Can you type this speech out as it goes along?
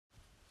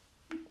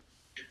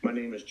My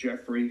name is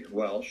Jeffrey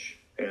Welsh,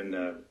 and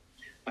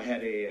I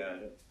had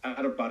a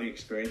out-of-body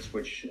experience,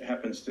 which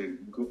happens to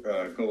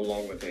go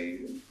along with a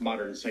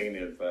modern saying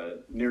of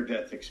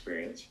near-death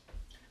experience.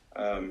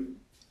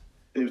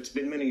 It's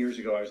been many years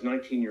ago. I was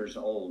 19 years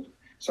old,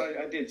 so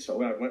I did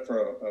so. I went for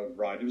a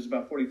ride. It was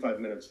about 45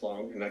 minutes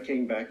long, and I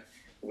came back.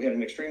 We had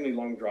an extremely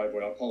long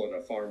driveway. I'll call it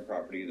a farm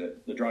property.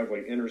 That the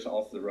driveway enters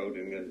off the road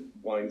and then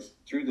winds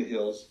through the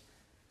hills,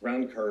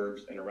 around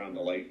curves, and around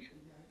the lake,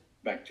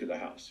 back to the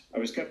house. I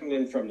was coming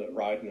in from the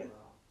ride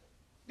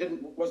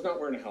and was not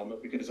wearing a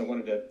helmet because I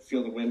wanted to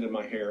feel the wind in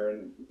my hair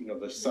and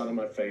the sun on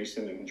my face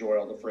and enjoy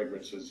all the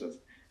fragrances of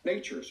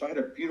nature. So I had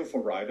a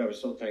beautiful ride. I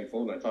was so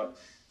thankful, and I thought,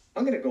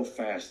 I'm going to go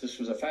fast. This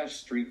was a fast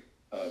street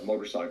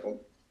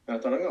motorcycle. And I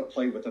thought, I'm going to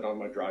play with it on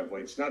my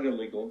driveway. It's not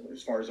illegal,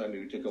 as far as I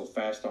knew, to go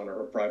fast on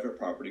our private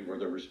property where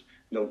there was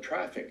no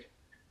traffic.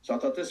 So I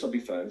thought this will be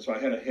fun. So I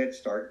had a head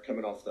start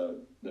coming off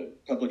the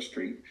public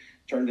street,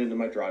 turned into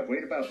my driveway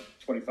at about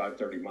 25,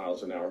 30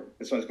 miles an hour.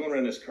 And so I was going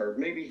around this curve,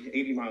 maybe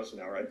 80 miles an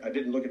hour. I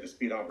didn't look at the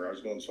speedometer. I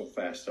was going so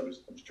fast. I was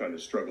trying to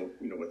struggle,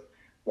 with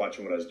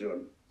watching what I was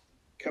doing.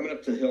 Coming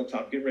up to the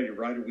hilltop, getting ready to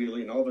ride a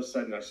wheelie, and all of a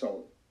sudden I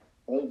saw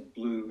old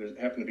blue, it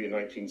happened to be a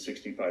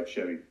 1965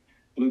 Chevy,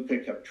 blue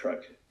pickup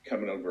truck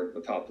coming over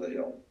the top of the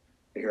hill.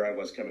 And here I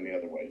was coming the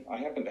other way. I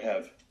happened to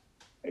have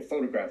a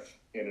photograph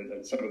in it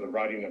and some of the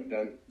writing I've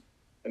done.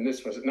 And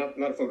this was not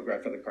a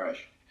photograph of the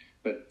crash,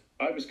 but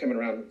I was coming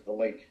around the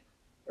lake,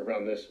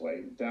 around this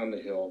way, down the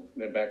hill,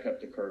 and then back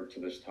up the curve to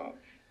this top.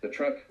 The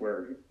truck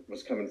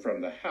was coming from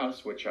the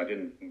house, which I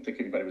didn't think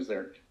anybody was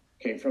there,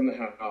 came from the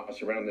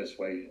house around this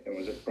way and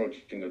was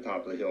approaching the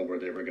top of the hill where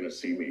they were going to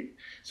see me.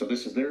 So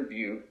this is their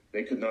view.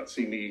 They could not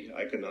see me.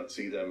 I could not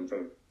see them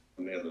from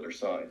the other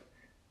side.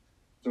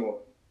 So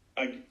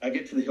I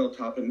get to the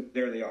hilltop, and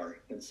there they are.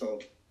 And so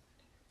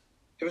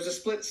it was a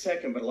split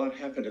second, but a lot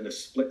happened in a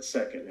split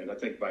second. And I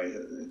think by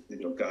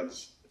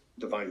God's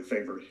divine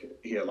favor,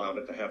 he allowed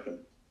it to happen.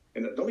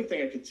 And the only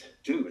thing I could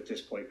do at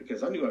this point,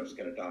 because I knew I was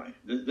going to die,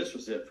 this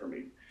was it for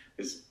me,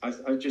 is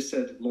I just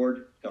said,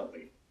 Lord, help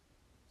me.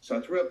 So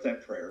I threw up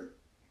that prayer.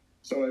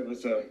 So I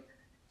was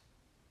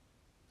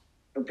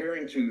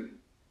preparing to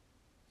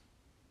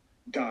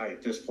die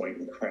at this point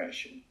and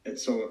crash. And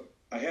so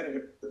I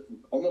had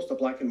almost a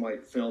black and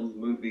white film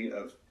movie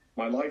of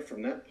my life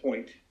from that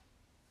point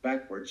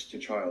backwards to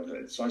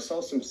childhood. So I saw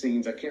some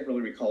scenes. I can't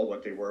really recall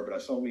what they were, but I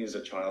saw me as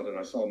a child, and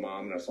I saw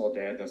mom, and I saw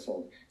dad, and I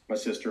saw my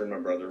sister and my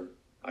brother.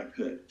 I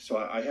could. So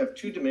I have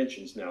two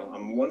dimensions now.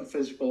 I'm one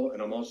physical,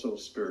 and I'm also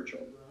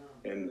spiritual.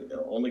 And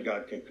only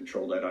God can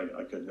control that.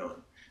 I could not.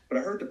 But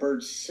I heard the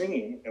birds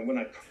singing, and when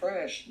I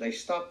crashed, they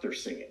stopped their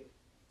singing.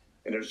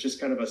 And it was just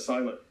kind of a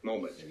silent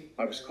moment.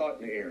 I was caught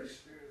in the air,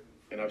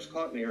 and I was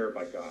caught in the air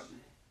by God.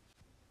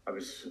 I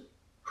was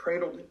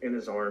cradled in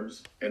his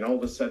arms, and all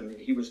of a sudden,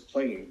 he was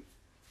playing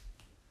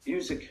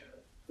music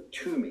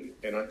to me.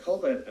 And I call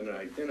that an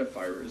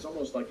identifier. It's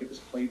almost like it was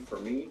played for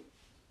me,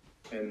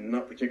 and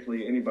not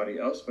particularly anybody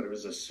else, but it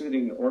was a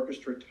soothing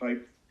orchestra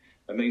type,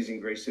 Amazing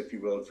Grace, if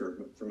you will, if you're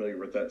familiar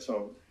with that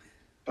song,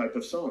 type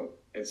of song.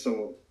 And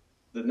so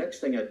the next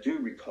thing I do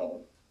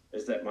recall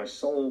is that my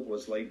soul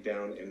was laid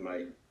down in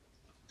my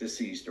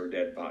deceased or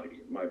dead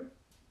body, my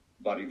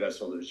body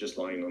vessel that was just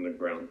lying on the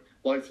ground,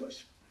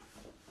 lifeless.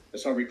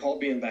 And so I recall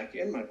being back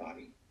in my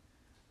body,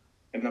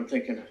 and I'm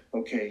thinking,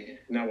 okay,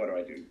 now what do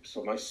I do?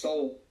 So my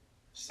soul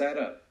sat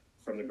up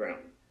from the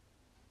ground.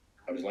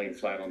 I was laying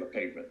flat on the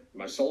pavement.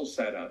 My soul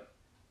sat up.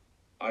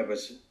 I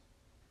was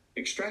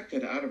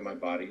extracted out of my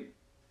body,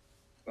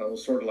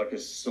 sort of like a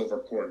silver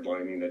cord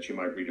lining that you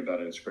might read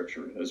about in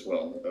Scripture as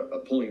well, a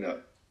pulling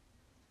up.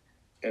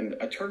 And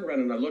I turned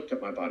around and I looked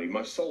at my body.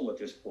 My soul at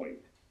this point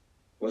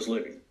was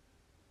living.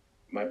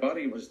 My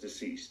body was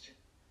deceased.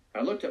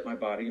 I looked at my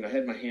body and I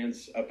had my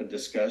hands up in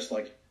disgust,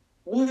 like,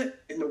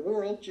 what in the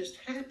world just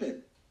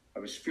happened? I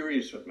was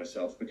furious with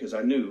myself because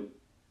I knew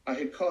I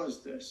had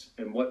caused this,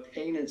 and what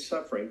pain and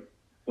suffering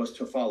was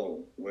to follow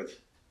with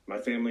my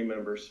family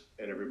members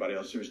and everybody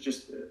else. It was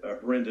just a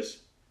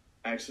horrendous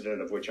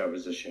accident of which I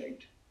was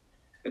ashamed.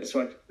 And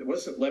so it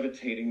wasn't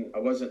levitating, I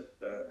wasn't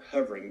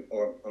hovering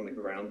or on the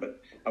ground,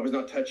 but I was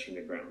not touching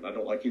the ground. I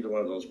don't like either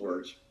one of those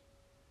words.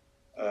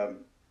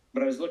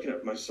 But I was looking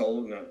at my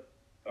soul and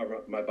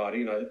my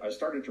body, and I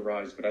started to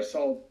rise, but I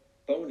saw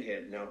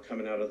Bonehead now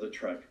coming out of the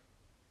truck.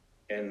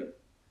 And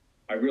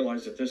I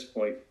realized at this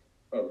point,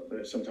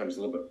 sometimes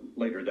a little bit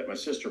later, that my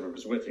sister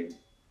was with him.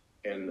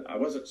 And I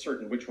wasn't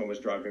certain which one was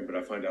driving, but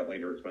I find out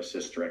later it's my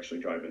sister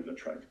actually driving the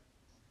truck.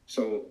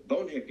 So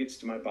Bonehead gets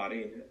to my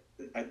body,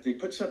 and they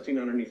put something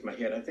underneath my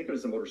head. I think it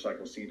was the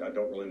motorcycle seat. I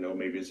don't really know.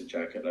 Maybe it's a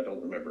jacket. I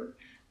don't remember.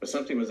 But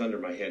something was under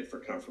my head for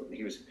comfort. And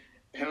he was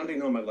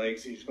pounding on my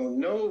legs. He was going,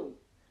 no,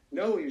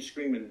 no. He was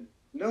screaming,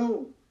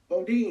 no,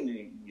 Bodine. And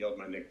he yelled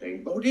my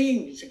nickname,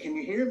 Bodine. He said, can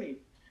you hear me?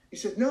 He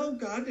said, no,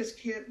 God, this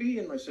can't be.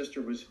 And my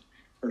sister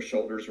her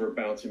shoulders were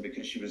bouncing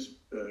because she was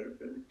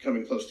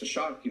coming close to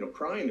shock,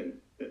 crying and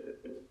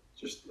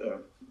just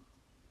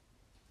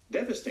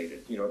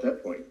devastated, at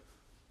that point.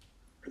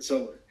 And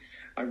so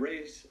I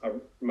raised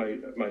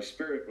my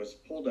spirit was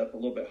pulled up a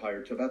little bit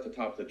higher to about the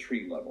top of the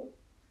tree level,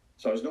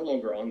 so I was no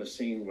longer on the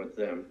scene with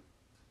them.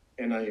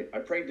 And I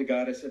prayed to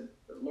God. I said,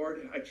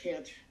 Lord, I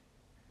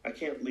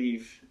can't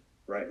leave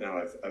right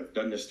now. I've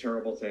done this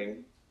terrible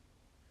thing.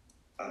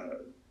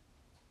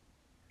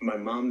 My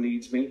mom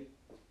needs me.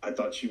 I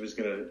thought she was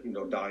going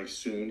to, die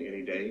soon,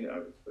 any day.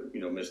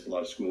 I, missed a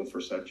lot of school for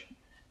such.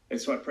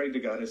 And so I prayed to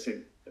God. I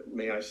said,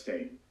 may I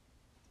stay?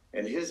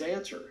 And his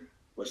answer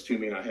was to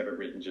me, and I have it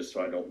written just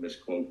so I don't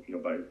misquote,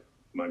 by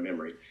my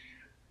memory.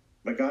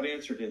 But God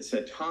answered and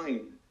said,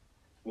 time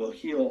will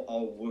heal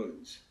all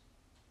wounds,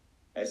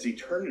 as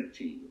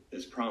eternity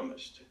is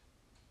promised,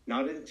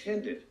 not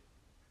intended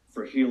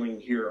for healing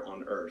here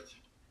on earth,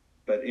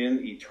 but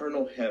in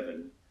eternal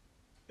heaven,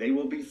 they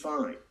will be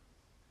fine.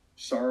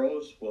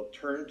 Sorrows will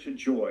turn to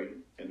joy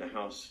in the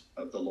house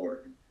of the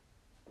Lord.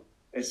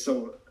 And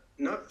so,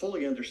 not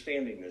fully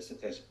understanding this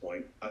at this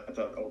point, I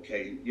thought,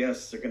 okay,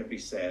 yes, they're going to be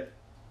sad.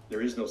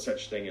 There is no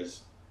such thing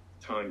as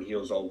time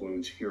heals all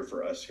wounds here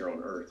for us here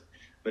on earth,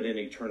 but in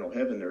eternal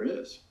heaven there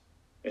is.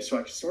 And so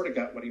I sort of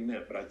got what he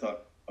meant, but I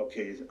thought,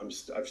 okay,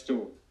 I've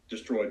still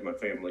destroyed my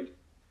family,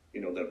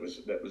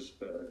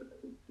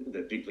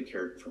 that deeply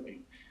cared for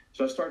me.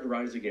 So I started to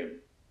rise again,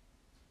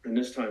 and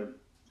this time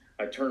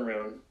I turn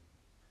around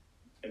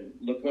and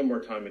look one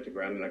more time at the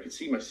ground, and I could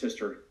see my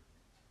sister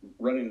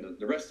running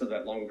the rest of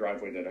that long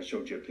driveway that I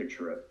showed you a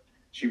picture of.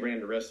 She ran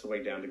the rest of the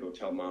way down to go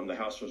tell Mom. The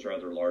house was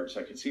rather large, so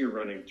I could see her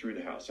running through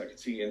the house. I could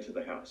see into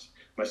the house.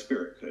 My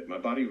spirit could. My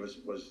body was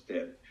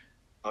dead.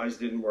 Eyes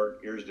didn't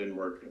work, ears didn't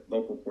work,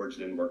 vocal cords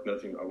didn't work,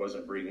 nothing. I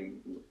wasn't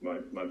breathing.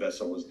 My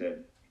vessel was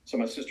dead. So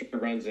my sister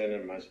runs in,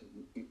 and my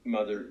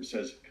mother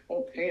says,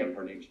 oh, Pam,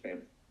 her name's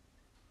Pam.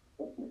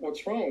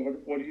 What's wrong?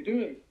 What are you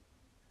doing?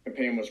 And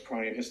Pam was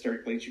crying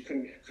hysterically. She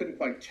couldn't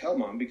quite tell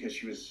Mom because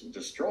she was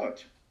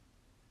distraught.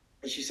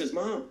 And she says,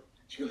 Mom,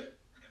 she goes,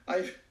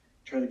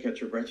 trying to catch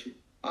her breath,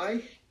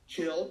 I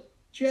killed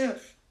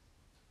Jeff.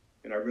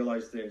 And I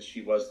realized then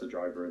she was the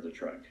driver of the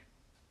truck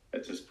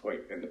at this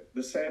point. And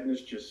the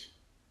sadness just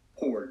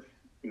poured,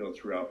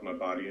 throughout my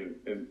body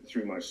and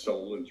through my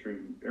soul and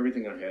through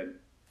everything I had.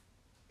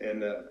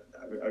 And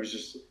I was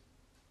just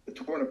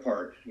torn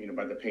apart,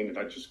 by the pain that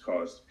I just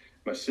caused.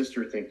 My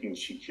sister thinking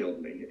she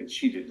killed me, and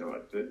she did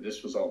not.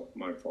 This was all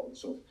my fault.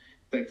 So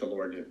thank the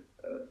Lord. And,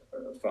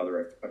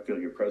 Father, I feel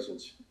your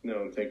presence.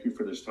 No, and thank you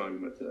for this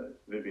time with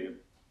Vivian.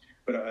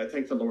 But I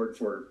thank the Lord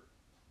for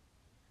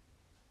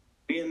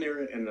being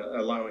there and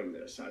allowing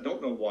this. I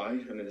don't know why,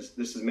 and this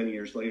is many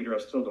years later. I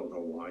still don't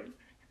know why.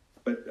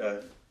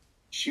 But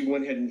she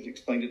went ahead and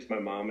explained it to my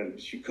mom,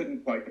 and she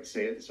couldn't quite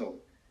say it. So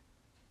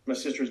my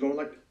sister was going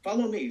like,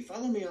 follow me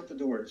out the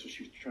door. And so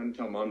she was trying to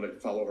tell Mom to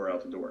follow her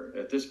out the door.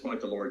 At this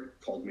point, the Lord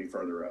called me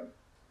further up.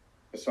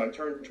 And so I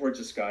turned towards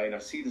the sky, and I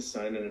see the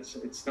sun, and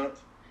it's not,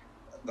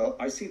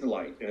 I see the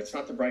light, and it's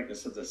not the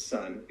brightness of the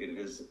sun. It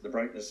is the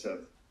brightness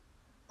of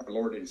our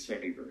Lord and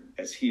Savior,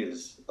 as he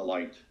is the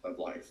light of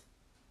life.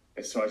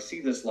 And so I see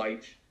this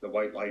light, the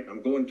white light.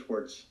 I'm going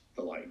towards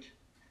the light,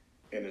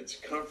 and it's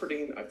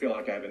comforting. I feel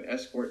like I have an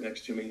escort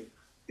next to me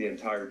the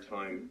entire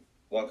time,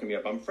 walking me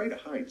up. I'm afraid of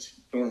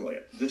heights normally.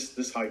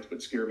 This height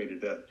would scare me to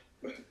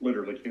death,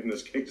 literally in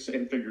this case,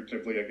 and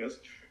figuratively, I guess.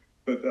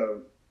 But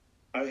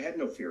I had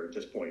no fear at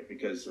this point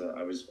because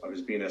I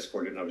was being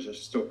escorted, and I was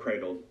just still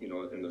cradled,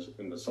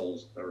 in the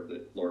soul's or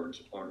the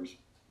Lord's arms.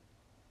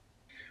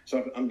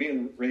 So I'm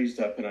being raised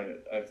up, and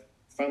I've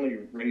finally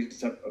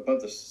raised up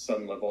above the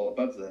sun level,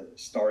 above the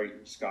starry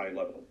sky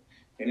level,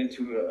 and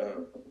into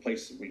a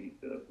place that we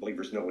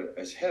believers know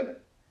as heaven.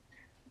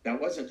 Now,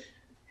 it wasn't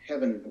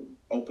heaven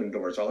open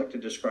doors. I like to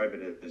describe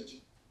it as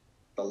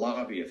the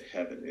lobby of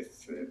heaven.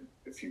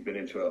 If you've been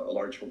into a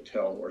large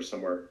hotel or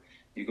somewhere,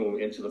 you go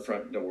into the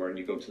front door and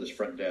you go to this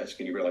front desk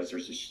and you realize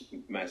there's this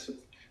massive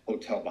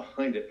hotel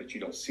behind it, but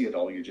you don't see it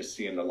all. You just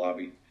see in the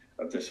lobby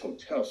of this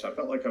hotel. So I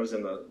felt like I was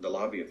in the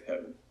lobby of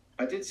heaven.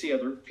 I did see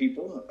other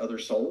people, other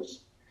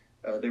souls.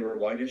 They were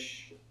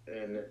whitish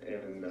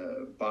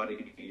and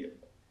body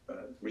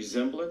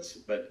resemblance,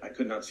 but I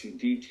could not see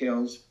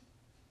details.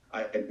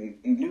 I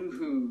knew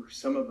who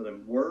some of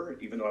them were,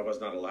 even though I was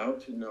not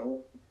allowed to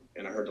know.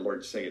 And I heard the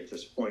Lord say at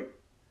this point,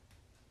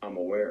 I'm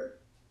aware.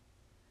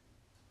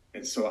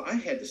 And so I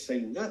had to say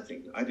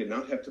nothing. I did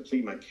not have to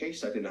plead my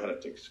case. I did not have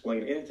to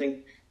explain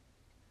anything.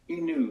 He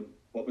knew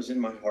what was in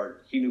my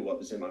heart. He knew what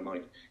was in my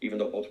mind, even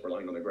though both were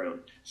lying on the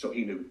ground. So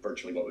he knew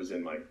virtually what was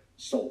in my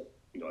soul,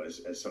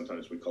 as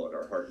sometimes we call it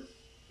our heart.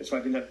 And so I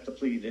didn't have to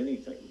plead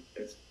anything.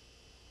 It's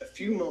a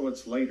few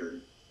moments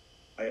later,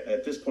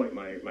 at this point,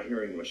 my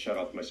hearing was shut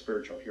off. My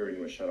spiritual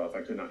hearing was shut off.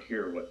 I could not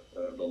hear what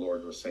the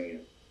Lord was saying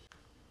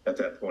at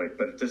that point.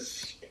 But at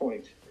this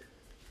point,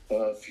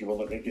 if you will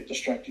let me get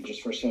distracted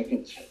just for a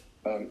second,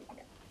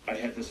 I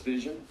had this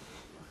vision,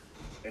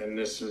 and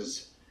this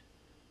is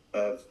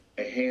of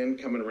a hand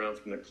coming around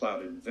from the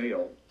clouded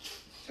veil,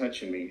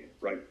 touching me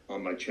right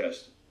on my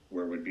chest,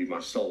 where would be my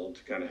soul,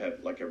 to kind of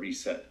have like a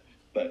reset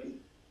button.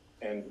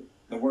 And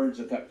the words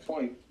at that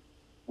point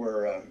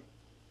were,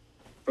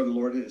 for the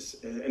Lord is,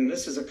 and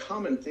this is a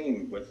common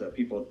theme with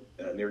people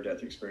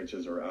near-death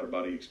experiences or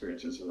out-of-body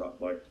experiences, as I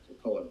like to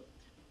call it.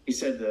 He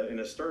said in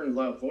a stern,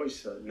 loud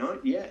voice,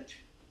 "Not yet."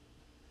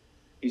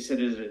 He said,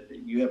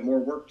 "You have more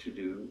work to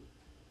do.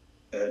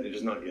 It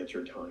is not yet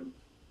your time."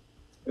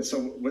 And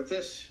so with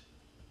this,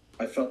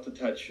 I felt the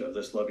touch of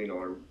this loving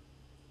arm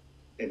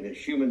in the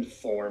human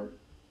form,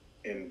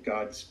 and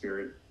God's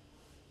Spirit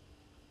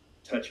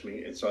touched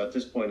me. And so at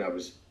this point, I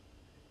was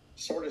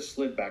sort of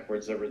slid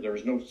backwards. There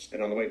was no,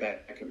 and on the way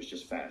back, it was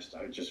just fast.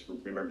 I just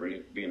remember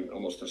it being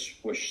almost a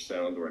swoosh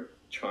sound or a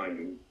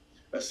chime,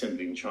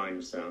 ascending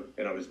chime sound,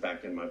 and I was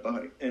back in my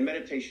body. And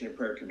meditation and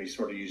prayer can be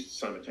sort of used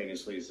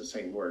simultaneously as the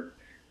same word.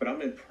 But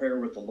I'm in prayer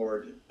with the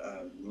Lord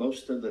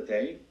most of the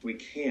day. We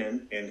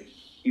can, and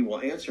He will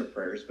answer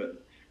prayers,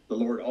 but the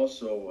Lord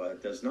also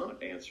does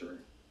not answer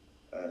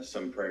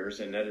some prayers,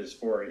 and that is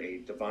for a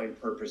divine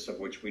purpose of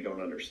which we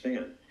don't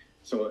understand.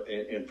 So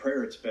in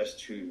prayer, it's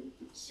best to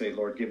say,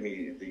 "Lord, give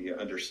me the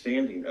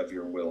understanding of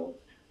your will,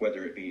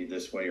 whether it be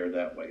this way or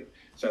that way."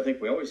 So I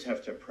think we always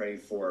have to pray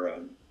for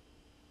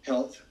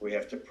health. We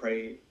have to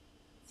pray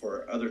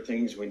for other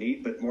things we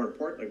need, but more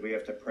importantly, we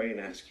have to pray and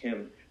ask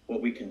Him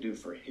what we can do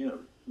for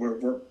Him. We're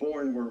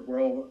born,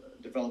 we're all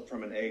developed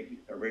from an egg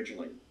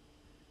originally.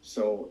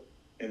 So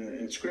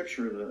in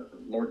Scripture, the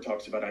Lord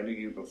talks about, "I knew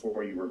you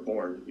before you were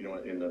born,"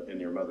 in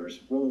your mother's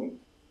womb.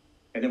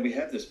 And then we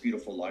have this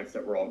beautiful life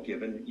that we're all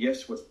given.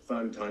 Yes, with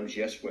fun times.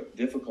 Yes, with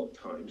difficult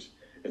times.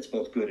 It's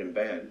both good and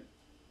bad.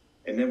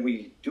 And then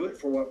we do it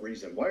for what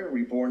reason? Why are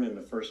we born in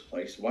the first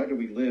place? Why do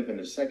we live in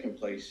the second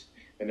place?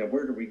 And then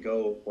where do we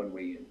go when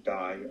we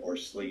die or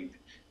sleep?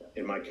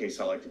 In my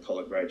case, I like to call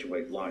it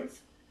graduate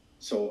life.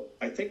 So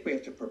I think we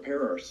have to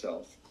prepare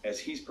ourselves as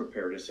He's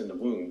prepared us in the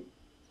womb.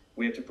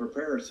 We have to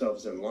prepare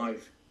ourselves in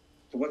life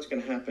to what's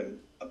going to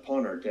happen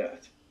upon our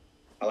death.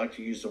 I like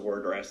to use the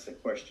word or ask the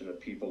question of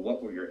people,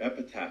 what will your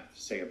epitaph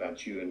say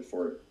about you? And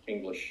for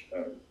English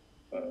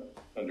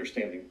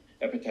understanding,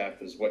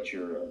 epitaph is what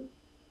your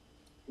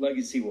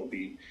legacy will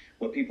be,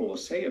 what people will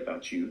say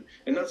about you,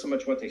 and not so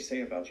much what they say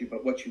about you,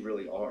 but what you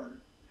really are.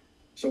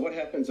 So what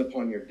happens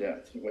upon your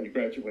death when you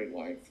graduate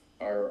life?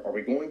 Are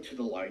we going to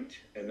the light?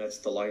 And that's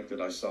the light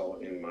that I saw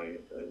in my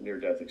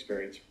near-death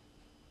experience.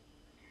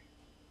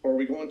 Or are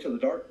we going to the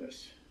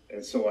darkness?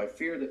 And so I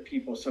fear that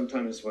people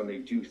sometimes, when they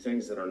do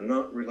things that are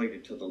not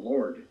related to the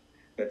Lord,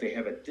 that they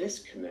have a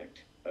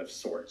disconnect of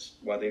sorts.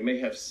 While they may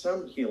have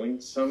some healing,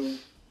 some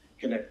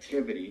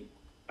connectivity,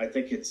 I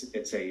think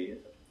it's a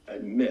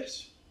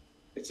miss.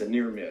 It's a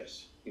near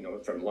miss,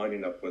 from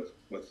lining up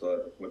with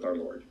our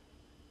Lord.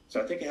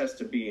 So I think it has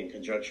to be in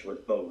conjunction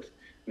with both.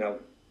 Now,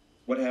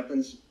 what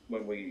happens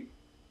when we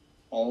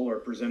all are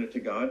presented to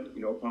God,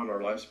 upon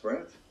our last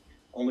breath?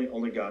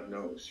 Only God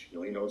knows.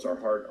 He knows our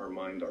heart, our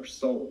mind, our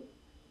soul.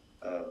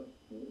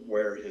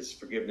 Where His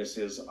forgiveness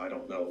is, I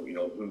don't know.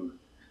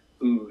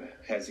 Who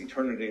has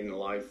eternity in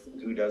life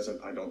and who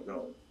doesn't, I don't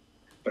know.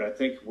 But I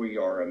think we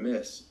are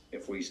amiss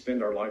if we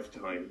spend our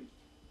lifetime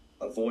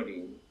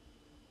avoiding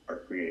our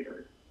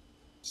Creator.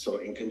 So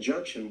in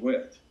conjunction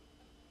with,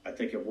 I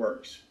think it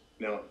works.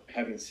 Now,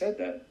 having said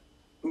that,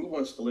 who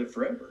wants to live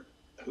forever?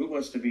 Who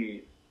wants to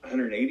be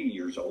 180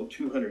 years old,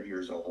 200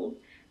 years old,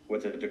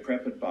 with a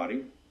decrepit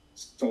body?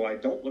 So I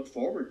don't look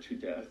forward to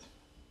death,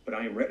 but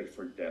I am ready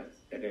for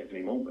death at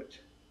any moment.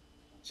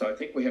 So I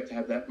think we have to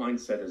have that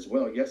mindset as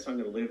well. Yes, I'm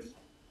going to live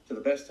to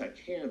the best I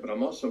can, but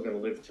I'm also going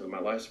to live to my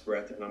last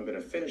breath, and I'm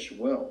going to finish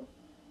well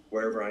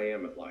wherever I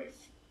am at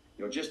life.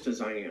 Just as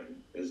I am,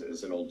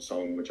 is an old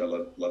song, which I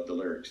love the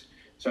lyrics.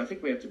 So I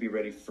think we have to be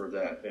ready for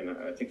that. And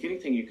I think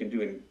anything you can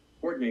do in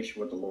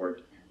coordination with the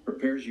Lord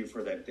prepares you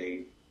for that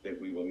day that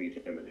we will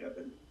meet Him in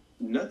heaven.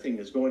 Nothing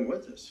is going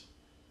with us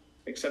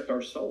except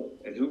our soul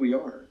and who we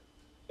are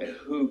and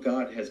who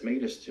God has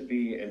made us to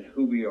be and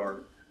who we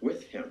are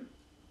with Him.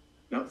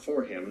 Not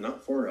for Him,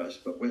 not for us,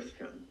 but with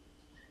Him.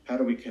 How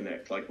do we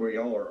connect? Like we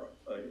all are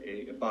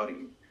a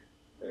body,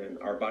 and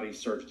our body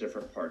serves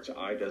different parts. The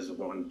eye does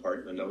one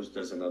part, the nose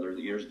does another,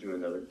 the ears do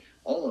another.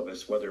 All of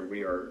us, whether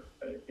we are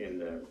in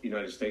the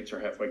United States or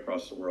halfway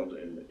across the world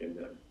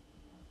in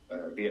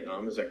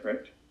Vietnam, is that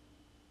correct?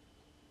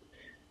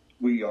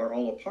 We are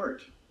all a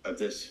part of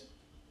this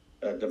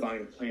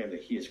divine plan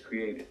that He has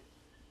created.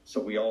 So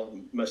we all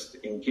must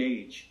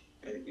engage,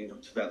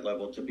 to that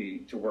level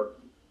to work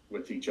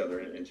with each other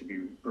and to be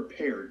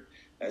prepared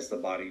as the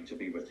body to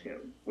be with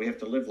Him. We have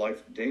to live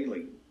life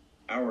daily,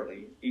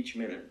 hourly, each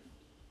minute,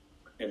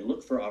 and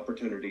look for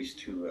opportunities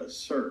to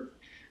serve.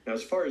 Now,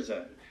 as far as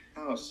a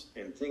house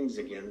and things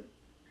again,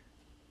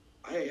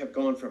 I have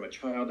gone from a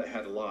child that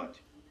had a lot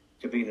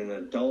to being an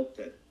adult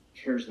that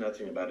cares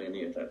nothing about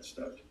any of that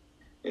stuff.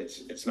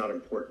 It's not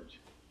important.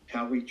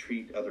 How we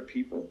treat other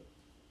people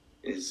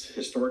is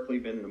historically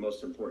been the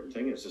most important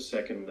thing. It's the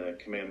second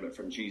commandment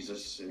from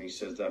Jesus, and He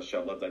says, "Thou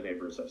shalt love thy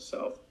neighbor as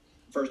thyself."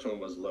 The first one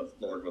was love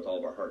the Lord with all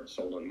of our heart,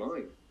 soul, and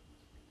mind.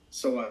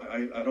 So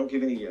I don't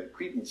give any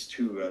credence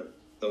to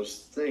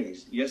those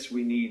things. Yes,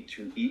 we need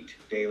to eat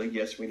daily.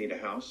 Yes, we need a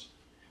house.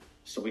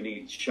 So we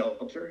need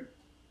shelter.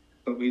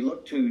 But we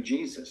look to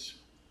Jesus.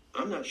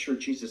 I'm not sure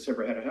Jesus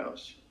ever had a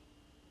house.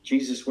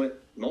 Jesus went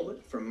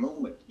moment for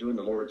moment doing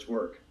the Lord's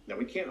work. Now,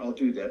 we can't all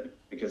do that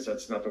because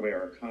that's not the way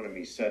our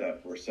economy is set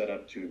up. We're set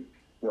up to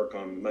work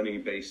on money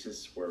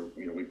basis where,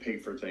 we pay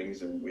for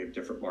things and we have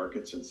different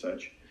markets and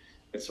such.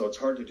 And so it's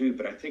hard to do,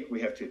 but I think we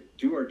have to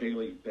do our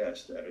daily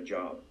best at a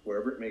job,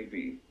 wherever it may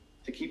be,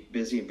 to keep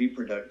busy and be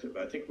productive.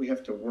 I think we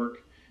have to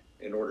work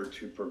in order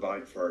to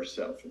provide for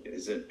ourselves.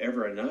 Is it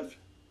ever enough?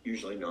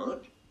 Usually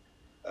not.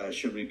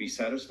 Should we be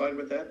satisfied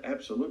with that?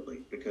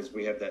 Absolutely, because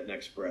we have that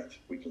next breath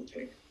we can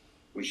take.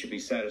 We should be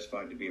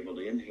satisfied to be able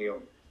to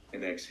inhale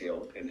and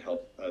exhale and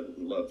help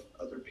love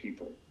other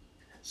people.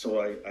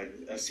 So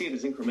I see it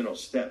as incremental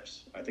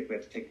steps. I think we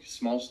have to take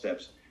small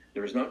steps.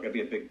 There is not going to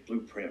be a big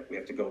blueprint. We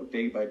have to go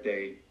day by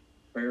day,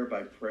 prayer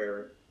by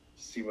prayer,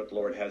 see what the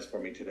Lord has for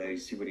me today,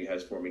 see what he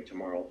has for me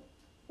tomorrow,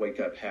 wake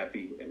up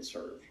happy and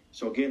serve.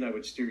 So again, I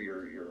would steer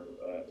your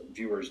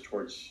viewers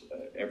towards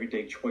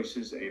everyday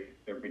choices,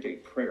 everyday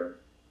prayer,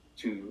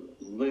 to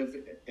live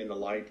in the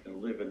light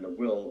and live in the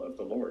will of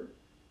the Lord.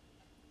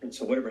 And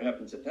so whatever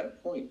happens at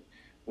that point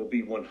will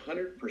be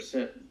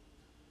 100%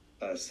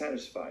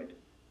 satisfied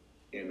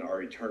in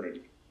our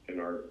eternity, in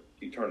our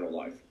eternal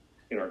life,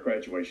 in our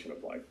graduation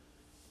of life.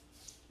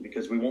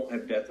 Because we won't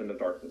have death in the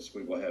darkness.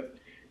 We will have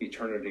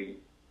eternity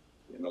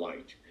in the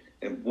light.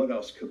 And what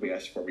else could we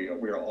ask for? We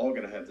are all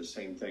going to have the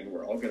same thing.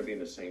 We're all going to be in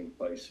the same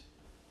place,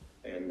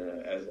 and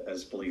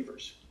as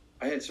believers.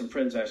 I had some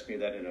friends ask me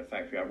that in a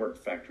factory. I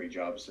worked factory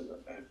jobs, and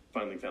I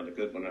finally found a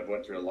good one. I've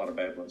went through a lot of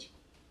bad ones.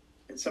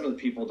 And some of the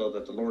people, though,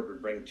 that the Lord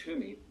would bring to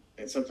me,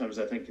 and sometimes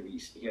I think that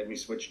he had me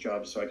switch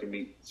jobs so I can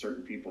meet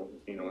certain people,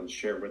 and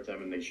share with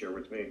them, and they share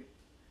with me.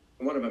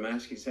 And one of them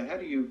asked, he said, how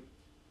do you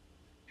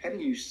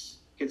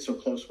get so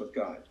close with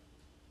God?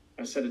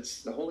 I said,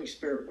 it's the Holy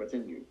Spirit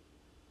within you.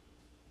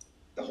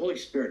 The Holy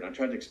Spirit, and I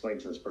tried to explain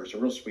to this person,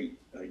 a real sweet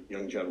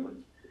young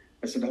gentleman.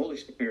 I said, the Holy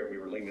Spirit, we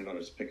were leaning on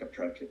his pickup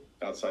truck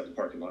outside the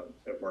parking lot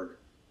at work.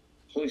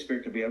 Holy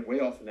Spirit could be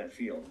way off in that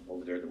field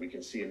over there that we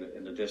can see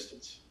in the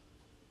distance,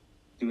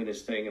 doing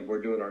his thing, and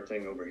we're doing our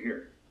thing over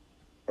here.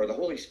 Or the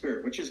Holy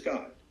Spirit, which is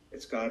God.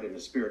 It's God in the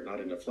spirit, not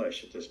in the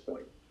flesh at this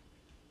point.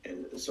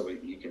 And so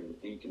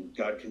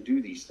God can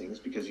do these things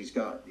because he's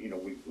God. We have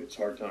a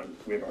hard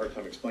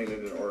time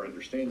explaining it or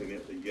understanding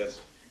it, but yes,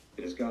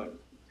 it is God.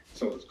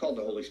 So it's called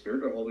the Holy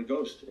Spirit or Holy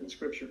Ghost in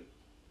Scripture.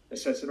 It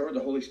says that, or the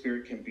Holy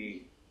Spirit can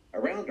be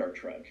around our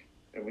truck,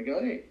 and we go,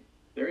 hey,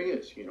 there he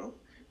is,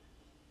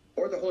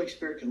 Or the Holy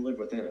Spirit can live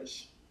within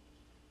us.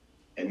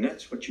 And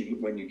that's when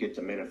you get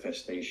the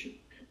manifestation,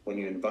 when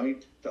you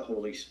invite the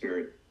Holy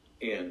Spirit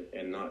in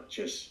and not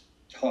just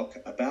talk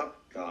about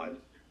God,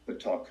 but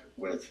talk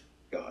with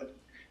God.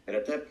 And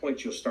at that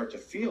point, you'll start to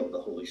feel the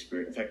Holy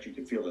Spirit. In fact, you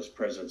can feel his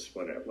presence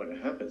when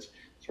it happens.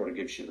 It sort of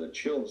gives you the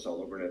chills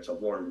all over, and it's a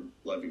warm,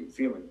 loving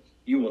feeling.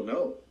 You will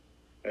know.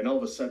 And all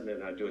of a sudden,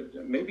 and I do it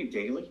maybe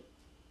daily.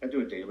 I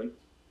do it daily.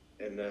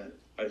 And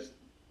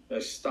I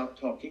stop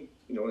talking,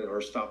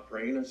 or stop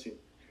praying. I say,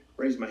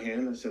 raise my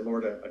hand. I say,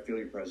 Lord, I feel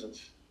your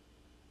presence.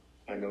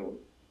 I know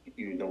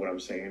you know what I'm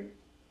saying.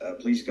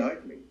 Please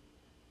guide me.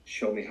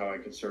 Show me how I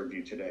can serve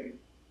you today.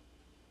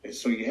 And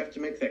so you have to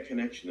make that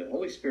connection. The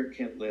Holy Spirit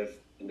can't live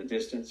in the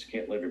distance,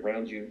 can't live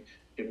around you.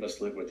 It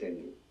must live within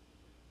you.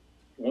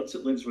 Once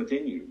it lives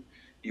within you,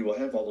 you will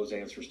have all those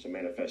answers to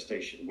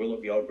manifestation. Will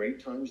it be all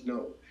great times?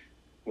 No.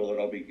 Will it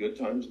all be good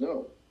times?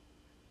 No.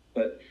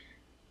 But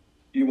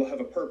you will have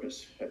a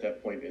purpose at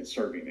that point in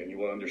serving, and you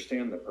will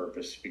understand the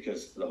purpose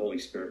because the Holy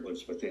Spirit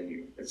lives within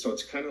you. And so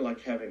it's kind of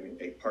like having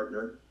a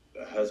partner,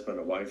 a husband,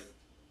 a wife,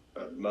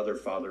 a mother,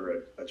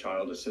 father, a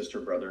child, a sister,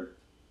 brother.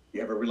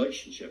 You have a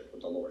relationship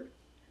with the Lord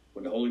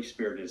when the Holy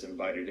Spirit is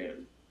invited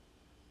in.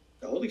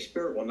 The Holy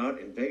Spirit will not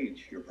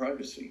invade your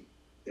privacy.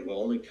 It will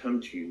only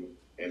come to you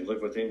and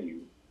live within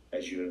you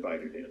as you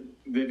invite it in.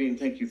 Vivian,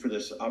 thank you for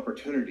this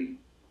opportunity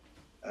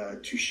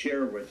to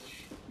share with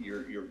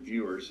your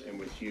viewers and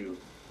with you.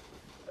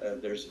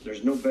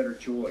 There's no better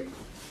joy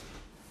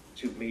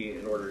to me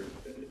in order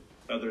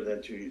other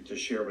than to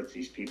share with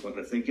these people. And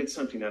if they get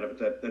something out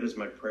of it, that is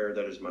my prayer,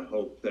 that is my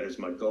hope, that is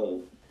my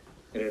goal.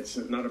 And it's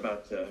not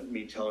about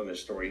me telling the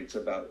story. It's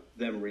about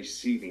them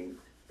receiving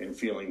and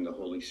feeling the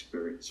Holy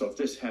Spirit. So if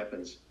this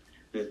happens,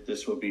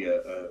 this will be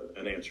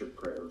an answered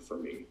prayer for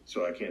me.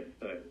 So I can't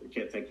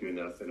thank you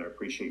enough, and I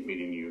appreciate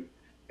meeting you,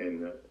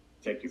 and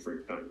thank you for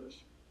your kindness.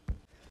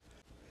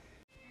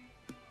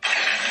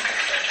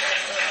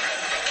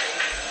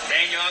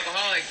 Daniel,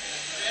 alcoholic.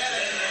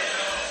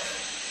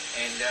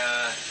 And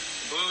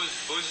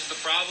booze is the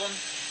problem.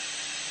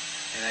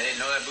 And I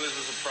didn't know that booze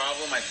was a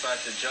problem. I thought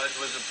the judge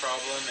was a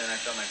problem, and I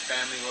thought my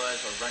family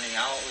was, or running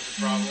out was a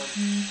problem.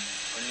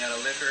 Running out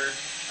of liquor,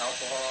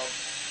 alcohol.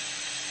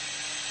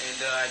 And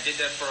I did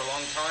that for a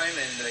long time,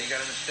 and you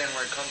got to understand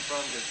where it comes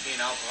from, because being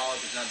an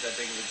alcoholic is not that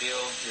big of a deal.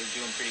 You're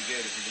doing pretty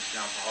good if you're just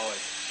an alcoholic.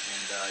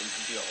 And you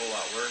can be a whole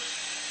lot worse.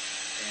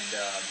 And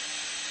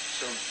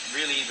so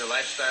really the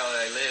lifestyle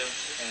that I lived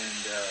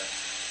and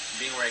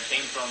being where I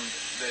came from,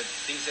 the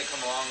things that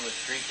come along with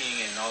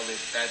drinking and all the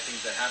bad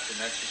things that happen,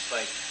 that's just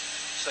like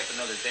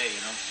another day,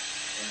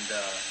 And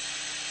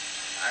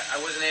I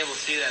wasn't able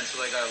to see that until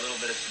I got a little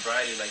bit of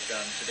sobriety. Like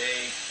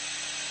today,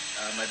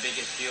 my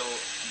biggest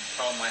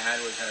problem I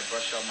had was had to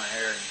brush out my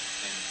hair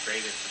and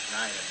braid it for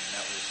tonight. I mean,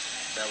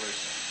 that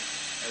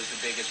was the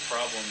biggest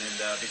problem.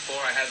 And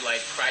before I had like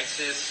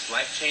crisis,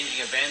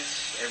 life-changing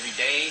events every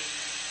day,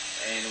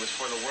 and it was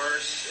for the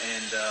worse.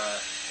 And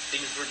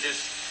things were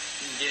just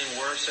getting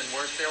worse and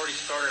worse. They already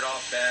started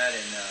off bad,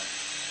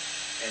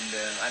 and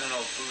I don't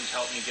know if booze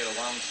helped me get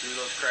along through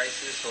those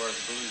crises or if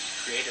booze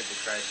created the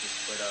crisis,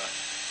 but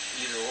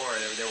either or,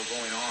 they were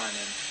going on.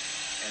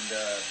 And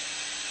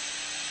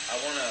I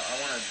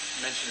wanna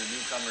mention the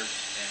newcomers,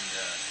 and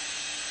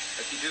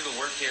if you do the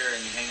work here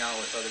and you hang out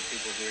with other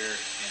people here,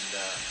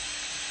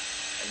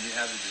 and you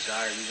have the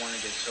desire, you want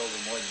to get sober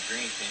more than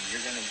drink, then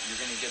you're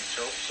gonna get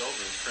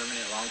sober.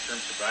 Permanent, long-term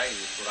sobriety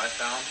is what I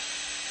found.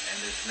 And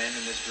there's men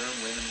in this room,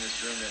 women in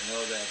this room that know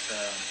that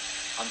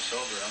I'm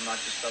sober. I'm not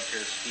just up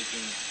here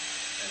speaking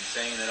and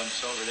saying that I'm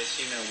sober. They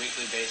see me on a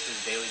weekly basis,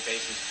 daily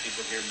basis.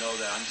 People here know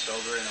that I'm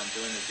sober and I'm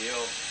doing the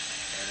deal.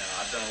 And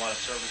I've done a lot of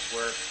service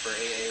work for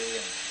AA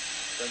and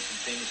done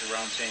some things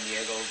around San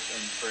Diego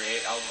and for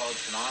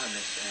Alcoholics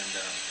Anonymous. And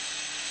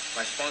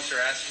my sponsor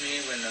asked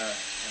me when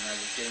I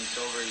was getting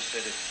sober, he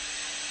said,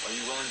 are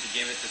you willing to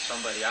give it to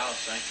somebody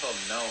else? And I told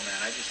him, no, man,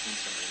 I just need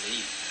some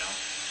relief, you know.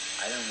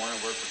 I didn't want to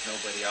work with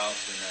nobody else,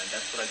 and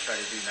that's what I try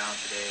to do now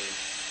today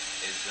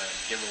is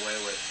give away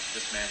what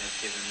this man has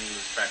given me.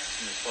 He's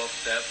practicing the 12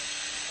 step,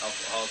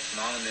 Alcoholics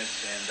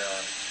Anonymous, and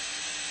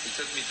he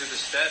took me through the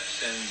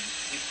steps, and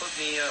he put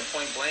me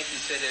point blank.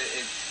 He said,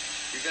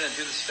 you're going to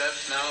do the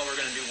steps now, we're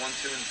going to do 1,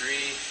 2, and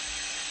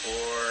 3,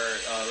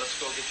 or let's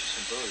go get you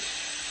some booze,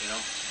 you know.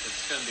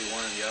 It's going to be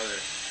one or the other.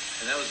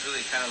 And that was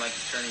really kind of like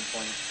a turning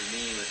point for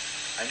me.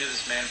 I knew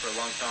this man for a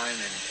long time,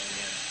 and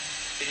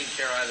he didn't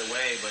care either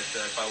way, but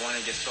if I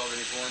wanted to get sober,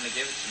 he was willing to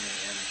give it to me,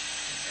 and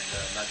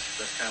that's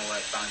kind of what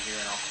I found here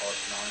in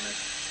Alcoholics Anonymous.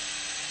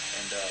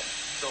 And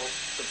so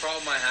the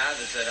problem I have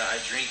is that I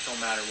drink no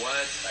matter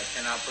what. I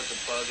cannot put the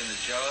plug in the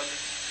jug.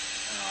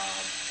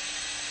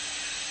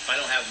 If I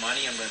don't have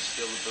money, I'm going to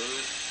steal the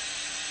booze.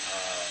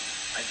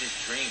 I just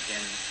drink,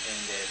 and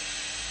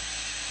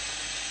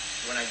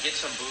when I get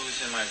some booze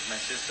in my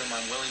system,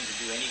 I'm willing to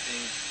do anything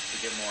to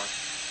get more,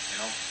 you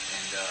know,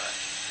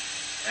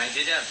 and I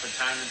did that for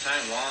time and time,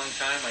 long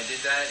time. I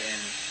did that,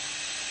 and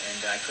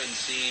I couldn't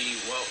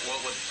see what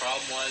the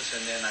problem was,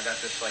 and then I got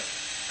this like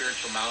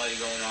spiritual malady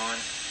going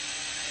on,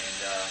 and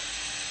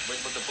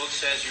what the book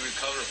says, you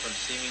recover from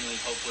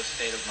seemingly hopeless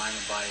state of mind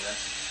and body.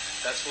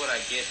 That's what I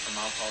get from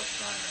Alcoholics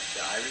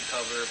Anonymous. I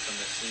recover from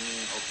the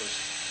seemingly hopeless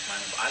mind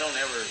and body. I don't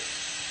ever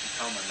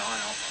become a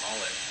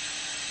non-alcoholic,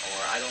 or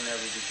I don't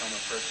ever become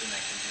a person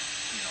that can just,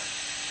 you know,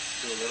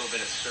 do a little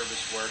bit of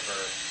service work,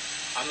 or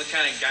I'm the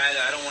kind of guy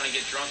that I don't want to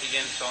get drunk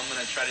again, so I'm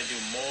going to try to do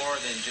more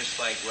than just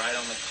like right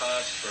on the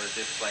cusp, or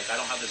just like I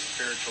don't have the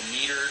spiritual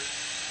meter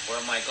where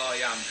I'm like, oh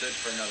yeah, I'm good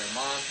for another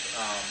month.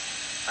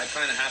 I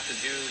kind of have to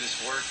do this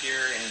work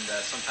here, and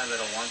sometimes I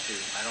don't want to.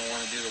 I don't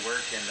want to do the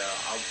work, and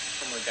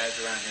some of the guys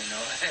around here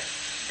know that.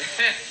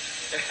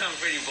 I'm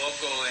pretty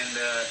vocal, and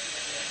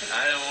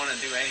I don't want to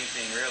do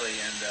anything really.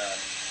 And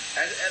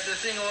the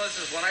thing was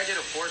when I did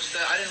a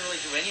 4-step, I didn't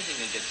really do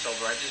anything to get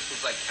sober. I just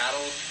was like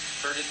cattle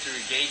herded through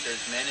a gate.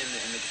 There's men in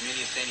the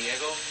community of San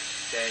Diego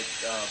that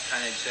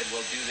kind of said,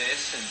 well, do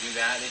this and do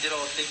that. They did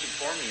all the thinking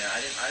for me.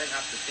 I didn't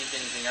have to think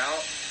anything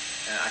out.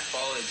 And I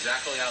followed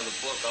exactly out of the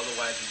book.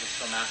 Otherwise, it's just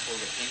some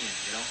asshole's opinion,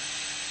 you know?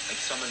 Like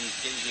some of these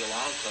dingy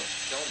alarm clubs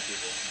killing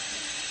people.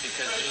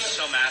 Because it's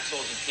just some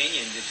asshole's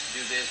opinion. Just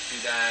do this,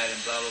 do that, and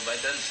blah, blah, blah.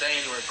 It doesn't say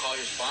anywhere, call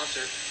your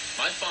sponsor.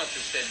 My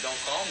sponsor said,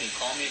 don't call me.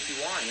 Call me if you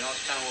want. You know,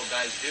 it's kind of what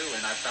guys do.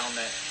 And I found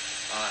that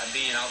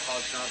being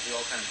Alcoholics Anonymous, we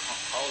all kind of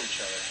call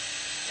each other.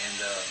 And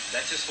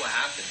that's just what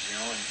happens, you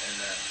know. And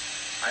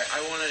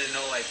I wanted to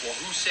know, like, well,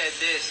 who said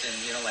this? And,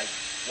 you know, like,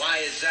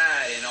 why is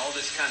that? And all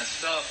this kind of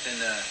stuff. And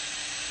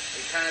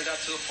it kind of got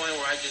to the point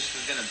where I just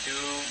was going to do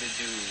the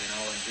do, you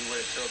know, and do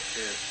what it took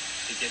to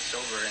get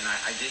sober. And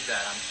I did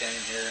that. I'm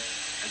standing here.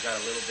 I got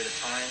a little bit of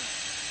time.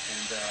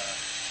 And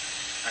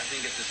I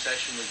think if the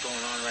session was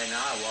going on right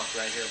now, I walk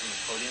right here from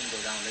the podium, go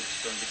down to the liquor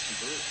store and get some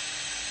booze.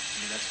 I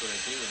mean, that's what I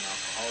do. I'm an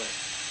alcoholic.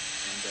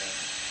 And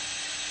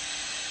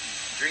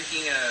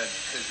drinking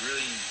has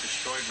really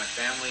destroyed my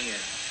family.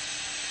 And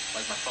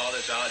like my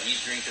father's out,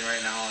 he's drinking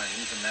right now, and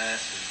he's a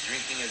mess. And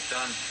drinking has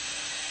done,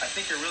 I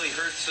think it really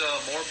hurts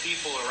more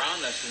people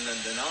around us than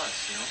us,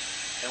 you know.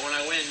 And when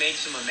I went and made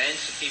some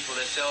amends to people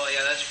that say, oh,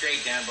 yeah, that's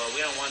great, Dan, but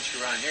we don't want you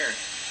around here.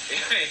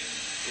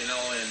 You know,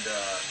 and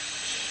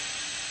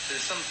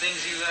there's some things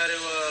you got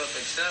to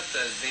accept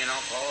as being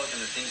alcoholic,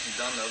 and the things you've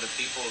done to other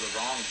people, the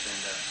wrongs. And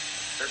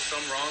there's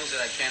some wrongs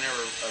that I can't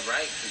ever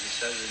right, because it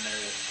says in there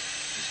that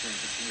it's going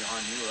to continue on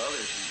you or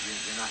others.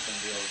 You're not going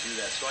to be able to do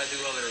that. So I do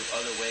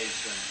other ways.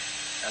 And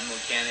I'm a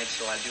mechanic,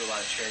 so I do a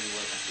lot of charity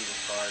work on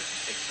people's cars and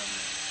fix them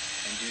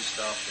and do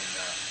stuff. And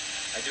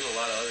I do a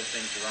lot of other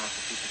things around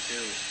for people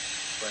too.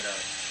 But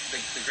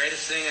the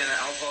greatest thing in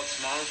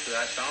Alcoholics Anonymous that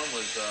I found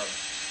was,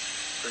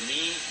 for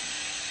me,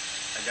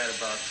 I got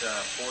about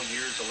 4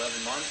 years,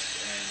 11 months,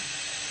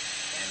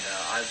 and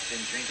I've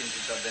been drinking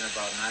since I've been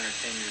about 9 or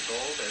 10 years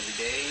old every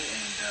day.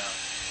 And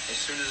as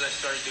soon as I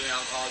started doing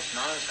Alcoholics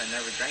Anonymous, I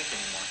never drank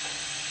anymore.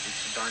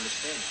 It's the darndest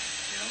thing,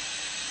 you know?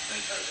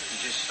 Like, you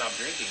just stop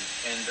drinking.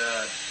 And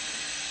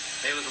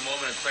it was a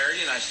moment of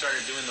clarity, and I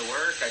started doing the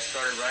work. I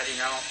started writing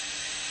out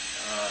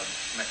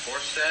my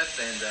 4th step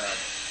and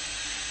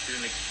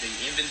doing the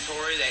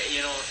inventory. That, you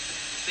know,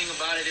 the thing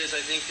about it is,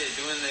 I think that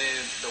doing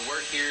the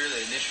work here,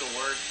 the initial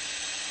work,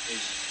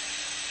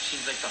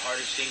 seems like the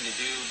hardest thing to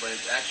do, but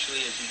actually,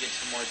 as you get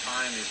some more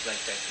time, it's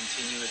like that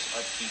continuous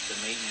upkeep, the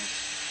maintenance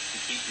to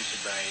keep your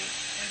sobriety.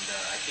 And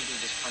I think it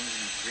just comes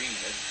in free.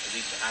 At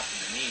least it happened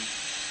to me.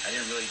 I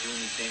didn't really do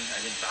anything. I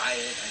didn't buy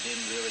it. I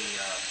didn't do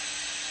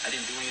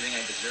anything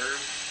I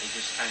deserved. It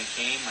just kind of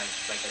came.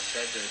 Like I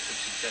said, I took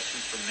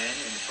suggestions from men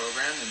in the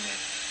program,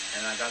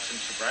 and I got some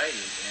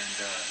sobriety. And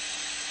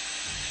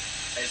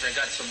as I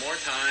got some more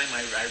time,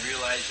 I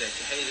realized that,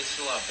 hey, this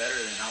is a lot better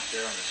than out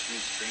there on the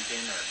streets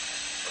drinking or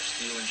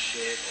stealing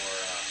shit or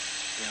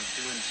you know,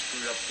 doing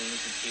screwed up things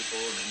with people,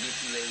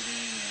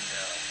 manipulating,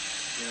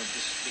 and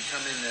just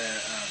becoming the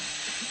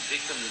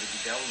victim of the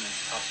bedevilment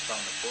talked about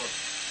in the book.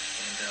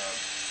 And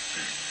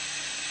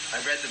I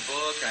read the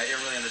book. I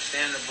didn't really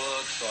understand the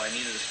book, so I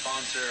needed a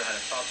sponsor. I had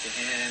to talk to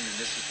him, and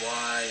this is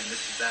why, and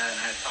this is that. And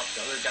I had to talk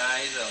to other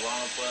guys at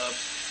Llama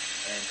clubs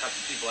and talk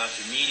to people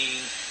after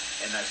meetings.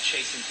 And I was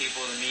chasing people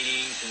to the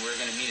meetings, and we were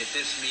going to meet at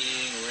this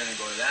meeting, we were going to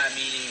go to that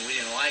meeting. We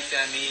didn't like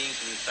that meeting,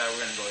 so we decided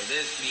we were going to go to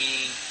this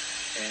meeting.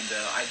 And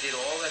I did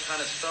all that kind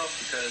of stuff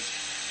because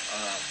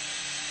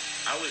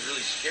I was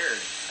really scared,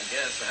 I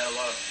guess. I had a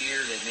lot of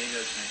fear that maybe I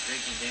was going to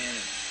drink again.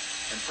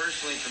 And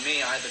personally, for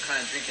me, the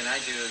kind of drinking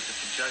I do is if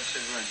the judge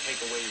says we're going to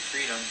take away your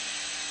freedom,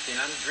 then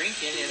I'm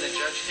drinking, and the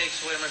judge takes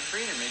away my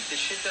freedom.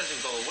 This shit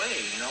doesn't go away,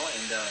 you know.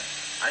 And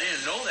I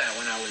didn't know that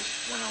when I was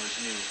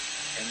new.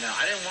 And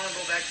I didn't want to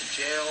go back to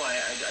jail.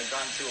 I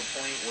got to a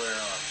point where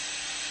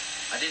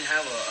I didn't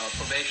have a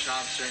probation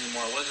officer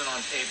anymore. I wasn't on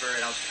paper,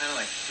 and I was kind of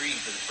like free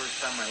for the first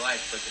time in my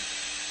life. But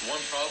the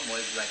one problem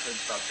was I couldn't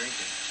stop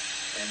drinking.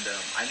 And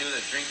I knew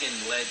that drinking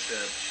led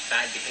to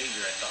bad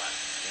behavior, I thought,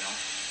 you know.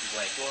 It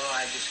was like, well,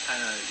 I just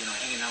kind of, you know,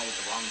 hanging out with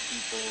the wrong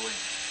people. And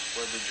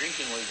where the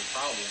drinking was the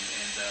problem.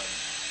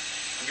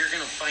 And you're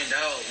going to find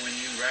out when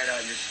you write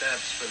out your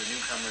steps for the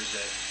newcomers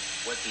that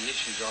what the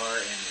issues are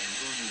and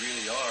who you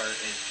really are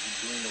as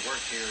you're doing the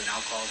work here in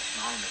Alcoholics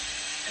Anonymous.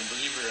 And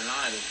believe it or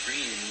not, it'll free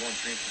you and you won't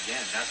drink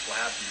again. That's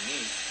what happened to me.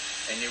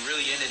 And it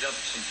really ended up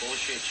with some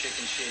bullshit,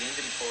 chicken shit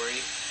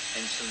inventory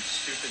and some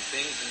stupid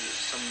things,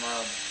 some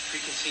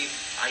preconceived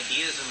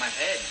ideas in my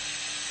head,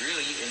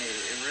 really. And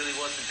it really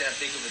wasn't that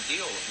big of a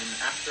deal. And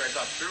after I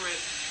got through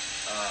it,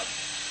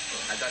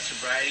 I got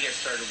sobriety. I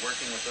started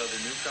working with other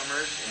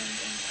newcomers and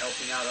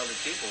helping out other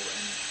people.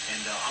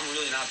 And I'm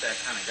really not that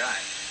kind of guy.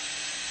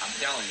 I'm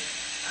telling you,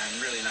 I'm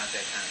really not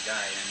that kind of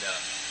guy. And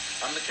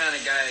I'm the kind of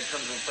guy that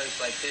comes to a place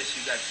like this.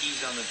 You got keys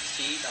on the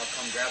seat. I'll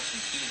come grab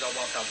some keys. I'll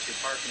walk out to your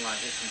parking lot,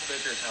 hit some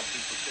clickers, have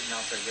people sitting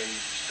out there ready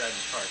to drive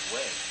his cars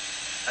away.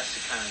 That's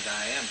the kind of guy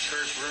I am.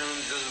 Church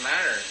rooms, doesn't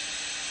matter.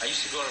 I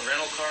used to go to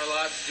rental car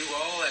lots, do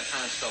all that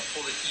kind of stuff.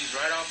 Pull the keys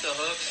right off the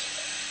hooks,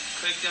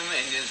 click them,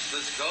 and just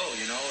let's go,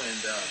 you know.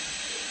 And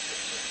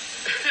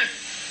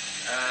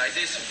I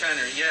did some kind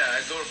of,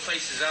 I go to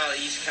places out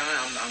of East County.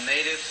 I'm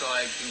native, so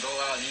I can go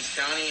out in East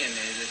County, and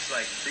it's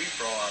like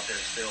free-for-all out there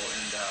still.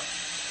 And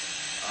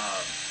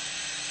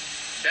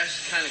that's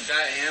the kind of guy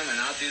I am, and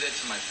I'll do that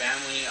to my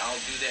family. I'll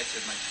do that to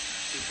my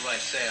people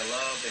I say I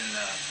love. And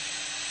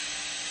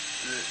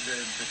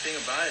the thing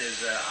about it is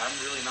that I'm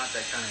really not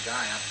that kind of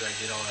guy after I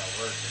did all that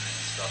work and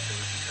stuff. It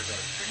was because I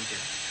was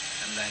drinking.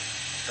 I'm like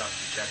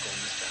Dr. Jekyll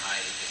and Mr. Hyde.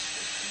 It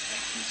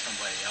makes me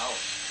somebody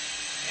else.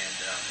 And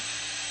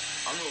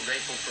I'm real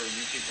grateful for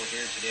you people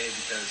here today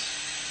because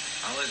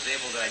I was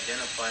able to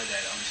identify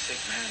that I'm a sick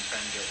man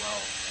trying to get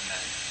well, and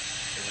that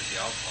it was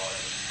the alcohol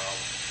that was the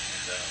problem.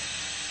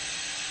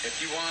 And if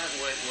you want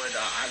what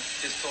I've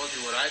just told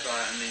you what I got,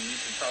 I mean, you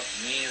can talk to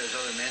me. There's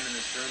other men in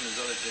this room.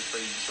 There's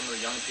some of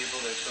the young people.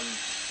 There's some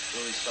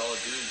really solid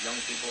dudes, young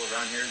people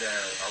around here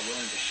that are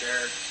willing to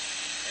share.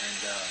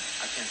 And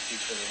I can't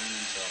speak for the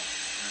women, so.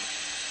 You know.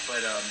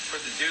 But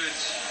for the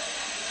dudes,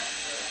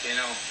 you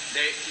know,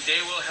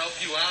 they will help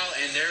you out,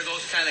 and they're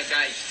those kind of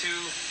guys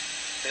too.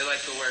 They like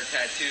to wear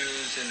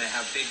tattoos, and they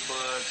have big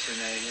books, and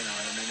they, you know,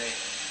 I mean,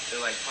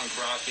 they're like punk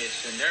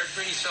rockets, and they're a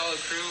pretty solid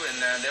crew, and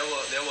they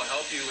will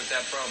help you with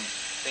that problem.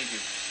 Thank you.